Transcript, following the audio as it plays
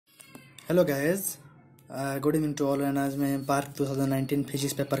Hello guys, good evening to all. And आज मैं park 2019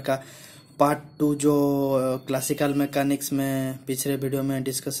 physics paper का part 2 जो क्लासिकल मैकेनिक्स में पिछले वीडियो में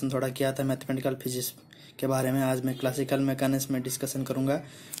डिस्कशन थोड़ा किया था मैथमेटिकल फिजिक्स के बारे में। आज मैं क्लासिकल मैकेनिक्स में डिस्कशन करूंगा।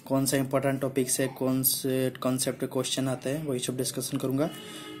 कौन सा इंपॉर्टेंट टॉपिक से कौन से कॉन्सेप्ट के क्वेश्चन आते हैं वही सब डिस्कशन करूंगा।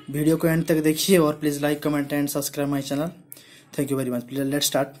 वीडियो को एंड तक देखिए और please like comment and subscribe my channel. Thank you very much. Please let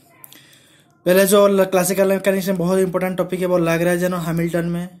start. पहले जो क्लासिकल मैकेनिक्स में बहुत इंपॉर्टेंट टॉपिक है वो लैग्रेंज और हैमिल्टन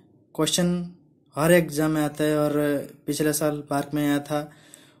में क्वेश्चन हर एग्जाम में आता है और पिछले साल पार्क में आया था।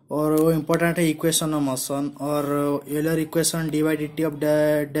 और वो इम्पोर्टेंट है इक्वेशन ऑफ मोशन और Euler equation D by D T of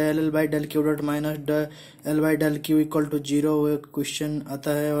del L by del Q dot minus L by del Q equal to zero, वो क्वेश्चन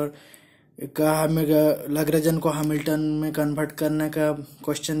आता है। और हमें लैग्रेंज को हैमिल्टन में कन्वर्ट करने का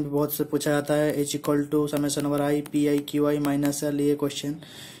क्वेश्चन भी बहुत से पूछा जाता है। H equal to summation over I P I Q I minus L, ये क्वेश्चन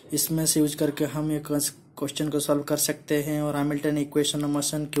इसमें से यूज करके हम ये क्वेश्चन को सॉल्व कर सकते हैं। और Hamilton equation of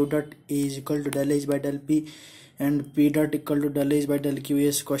motion Q dot is equal to del H by del P and P dot equal to del H by del Q,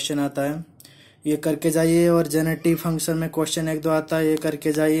 ये क्वेश्चन आता है। ये करके जाइए। और जेनेटिव फंक्शन में क्वेश्चन एक दो आता है, ये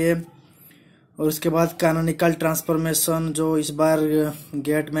करके जाइए। और उसके बाद कैनोनिकल ट्रांसफॉर्मेशन जो इस बार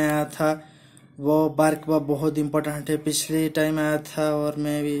गेट में आया था वो बार्क बहुत इंपॉर्टेंट है। पिछले टाइम आया था और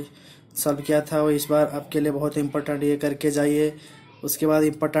मैं भी सॉल्व किया था, वो इस बार आपके लिए बहुत इंपॉर्टेंट, ये करके जाइए। उसके बाद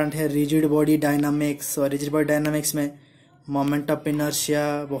इम्पोर्टेंट है रिजिड बॉडी डायनामिक्स। और रिजिड बॉडी डायनामिक्स में मोमेंट ऑफ इनर्शिया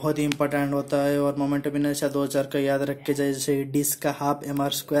बहुत ही इंपॉर्टेंट होता है। और मोमेंट ऑफ इनर्शिया 2000 का याद रख के जाए, जैसे डिस्क का half M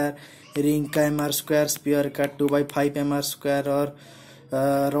R square, ring का एम आर स्क्वायर, स्पीयर का 2/5 एम आर स्क्वायर और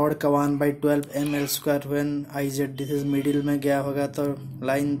रॉड का 1/12 M L square. When I Z this is middle में गया होगा तो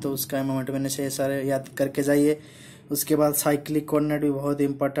लाइन, तो उसका मोमेंट ऑफ इनर्शिया सारे याद करके जाइए। उसके बाद साइक्लिक कोऑर्डिनेट भी बहुत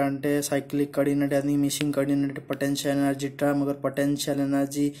इंपॉर्टेंट है। साइक्लिक कोऑर्डिनेट यानी missing coordinate potential energy term, अगर पोटेंशियल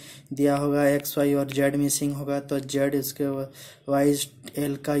एनर्जी दिया होगा एक्स वाई और जेड मिसिंग होगा तो जेड इसके वाइज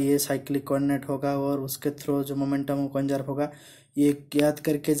एल का ये साइक्लिक कोऑर्डिनेट होगा और उसके थ्रू जो मोमेंटम कंजर्व होगा, ये याद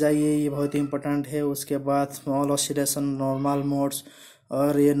करके जाइए, ये बहुत इंपॉर्टेंट है। उसके बाद स्मॉल ऑसिलेशन नॉर्मल मोड्स,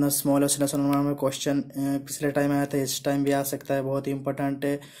 और ये न स्मॉल ऑसिलेशन नॉर्मल में क्वेश्चन पिछले टाइम आया था, इस टाइम भी आ सकता है, बहुत इंपॉर्टेंट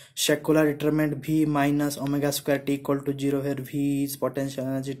है। शेकुलर डिटरमिनेंट भी minus omega square T equal to zero है। We is potential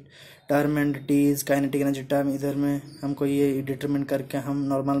energy term and T is kinetic energy term. इधर में हमको ये डिटरमिन करके हम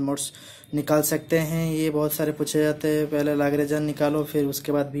नॉर्मल मोड्स निकाल सकते हैं। ये बहुत सारे पूछे जाते हैं। पहले लैग्रेंज निकालो, फिर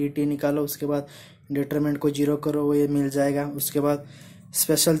उसके बाद वी टी निकालो, उसके बाद डिटरमिनेंट को जीरो करो, वो ये मिल जाएगा। उसके बाद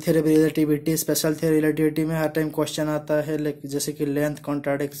special theory relativity. Special theory relativity में हर टाइम क्वेश्चन आता है, जैसे कि लेंथ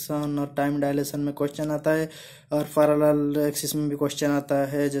कॉन्ट्राडिक्शन और टाइम डायलेशन में क्वेश्चन आता है। और पैरेलल एक्सिस में भी क्वेश्चन आता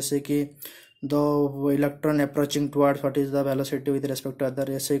है, जैसे कि दो electron approaching towards what is the velocity with respect to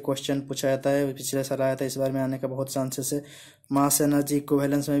other, ऐसे क्वेश्चन पूछा जाता है। पिछले साल आया था, इस बार में आने का बहुत चांसेस है। मास एनर्जी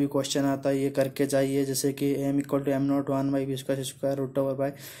इक्विवेलेंस में भी क्वेश्चन आता है, ये करके जाइए, जैसे कि M equal to am not 1/v square root over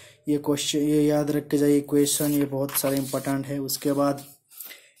by, ये क्वेश्चन ये याद रख के जाइए इक्वेशन, ये बहुत सारे इंपॉर्टेंट है। उसके बाद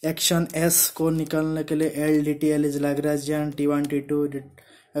एक्शन एस को निकालने के लिए L D T L is Lagrangian T1 T2,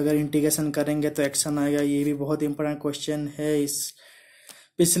 अगर इंटीग्रेशन करेंगे तो एक्शन आएगा, ये भी बहुत इंपॉर्टेंट क्वेश्चन है। इस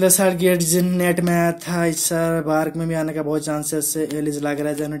पिछले साल गेट नेट में आया था, इस साल बार्क में भी आने का बहुत चांसेस है। L is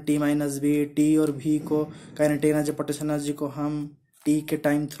Lagrangian T minus B, T और भी को काइनेटिक एनर्जी पोटेंशियल एनर्जी को हम टी के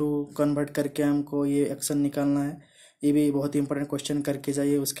टाइम थ्रू कन्वर्ट करके हमको ये एक्शन निकालना है, ये भी बहुत इंपॉर्टेंट क्वेश्चन करके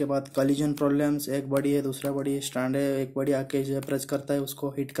जाइए। उसके बाद कॉलिजन प्रॉब्लम्स, एक बॉडी है दूसरा बॉडी स्टैंड है, एक बॉडी आके जो अप्रोच करता है उसको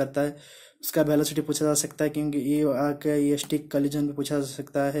हिट करता है, उसका वेलोसिटी पूछा जा सकता है, क्योंकि ये आके ये स्टिक कॉलिजन भी पूछा जा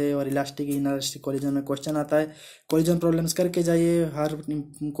सकता है। और इलास्टिक इनलास्टिक कॉलिजन में क्वेश्चन आता है। कॉलिजन प्रॉब्लम्स करके जाइए, हर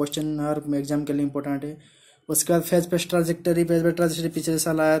क्वेश्चन हर एग्जाम के लिए इंपॉर्टेंट है। उसके बाद phase paste trajectory, phase paste trajectory पिछले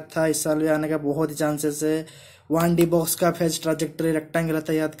साल आया था, इस साल भी आने का बहुत ही चांसेस है। 1D बॉक्स का फेज ट्रांजेक्टरी रेक्टेंगल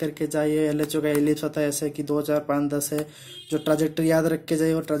होता है, याद करके जाइए। एलएचओ का एलिप्स होता है, ऐसे कि 2 4 5 10 है, जो ट्रांजेक्टरी याद रख के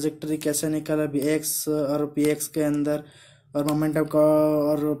जाइए। और ट्रांजेक्टरी कैसे निकाला भी एक्स और पी एक्स के अंदर, और मोमेंटम का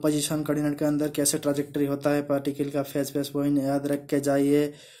और पोजीशन कोऑर्डिनेट के अंदर कैसे ट्रांजेक्टरी होता है पार्टिकल का फेज पेस, वो याद रख के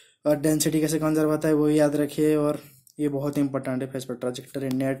जाइए। और डेंसिटी कैसे कंजर्व होता है वो याद रखिए। और ये बहुत इंपॉर्टेंट है फेज पे ट्रांजेक्टरी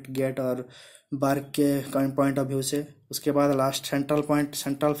नेट गेट और बार्क के पॉइंट ऑफ व्यू से। उसके बाद last central point,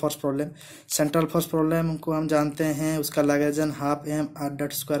 central force problem. Central force problem को हम जानते हैं, उसका Lagrange half M R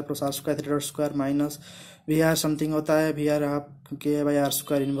dot square plus are square 3 dot square minus we are something होता है, वी आर हाफ के by are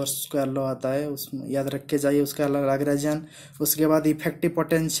square inverse square लो आता है, उसमें याद रख के जाइए उसका लैग्रेंज। उसके बाद इफेक्टिव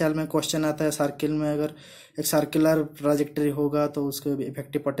पोटेंशियल में क्वेश्चन आता है, सर्किल में अगर एक सर्कुलर ट्रांजेक्टरी होगा तो उसको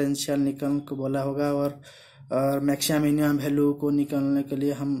इफेक्टिव पोटेंशियल निकालने को बोला होगा। और मैक्सिमम मिनिमम वैल्यू को निकालने के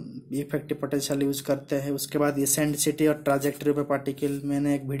लिए हम इफेक्टिव पोटेंशियल यूज करते हैं। उसके बाद इसेंट्रिसिटी और ट्रांजेक्टरी पे पार्टिकल,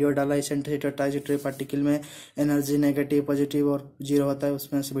 मैंने एक वीडियो डाला इसेंट्रिसिटी और ट्रांजेक्टरी पार्टिकल में एनर्जी नेगेटिव पॉजिटिव और जीरो होता है,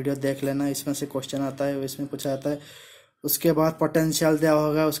 उसमें से वीडियो देख लेना, इसमें से क्वेश्चन आता है, इसमें पूछा जाता है। उसके बाद पोटेंशियल दिया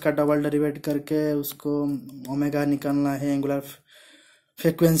होगा, उसका डबल डेरिवेट करके उसको ओमेगा निकालना है, एंगुलर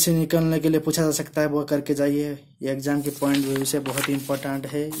फ्रीक्वेंसी निकालने के लिए पूछा जा सकता है, वो करके जाइए। ये एग्जाम के पॉइंट व्यू से बहुत ही इंपॉर्टेंट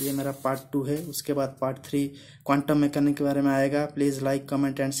है। ये मेरा पार्ट 2 है। उसके बाद पार्ट 3 क्वांटम मैकेनिक के बारे में आएगा। Please like,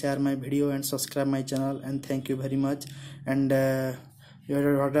 comment and share my video and subscribe my channel and thank you very much. And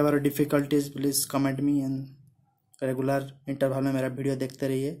whatever difficulties please comment me, and regular interval में मेरा वीडियो देखते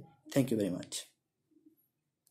रहिए। Thank you very much.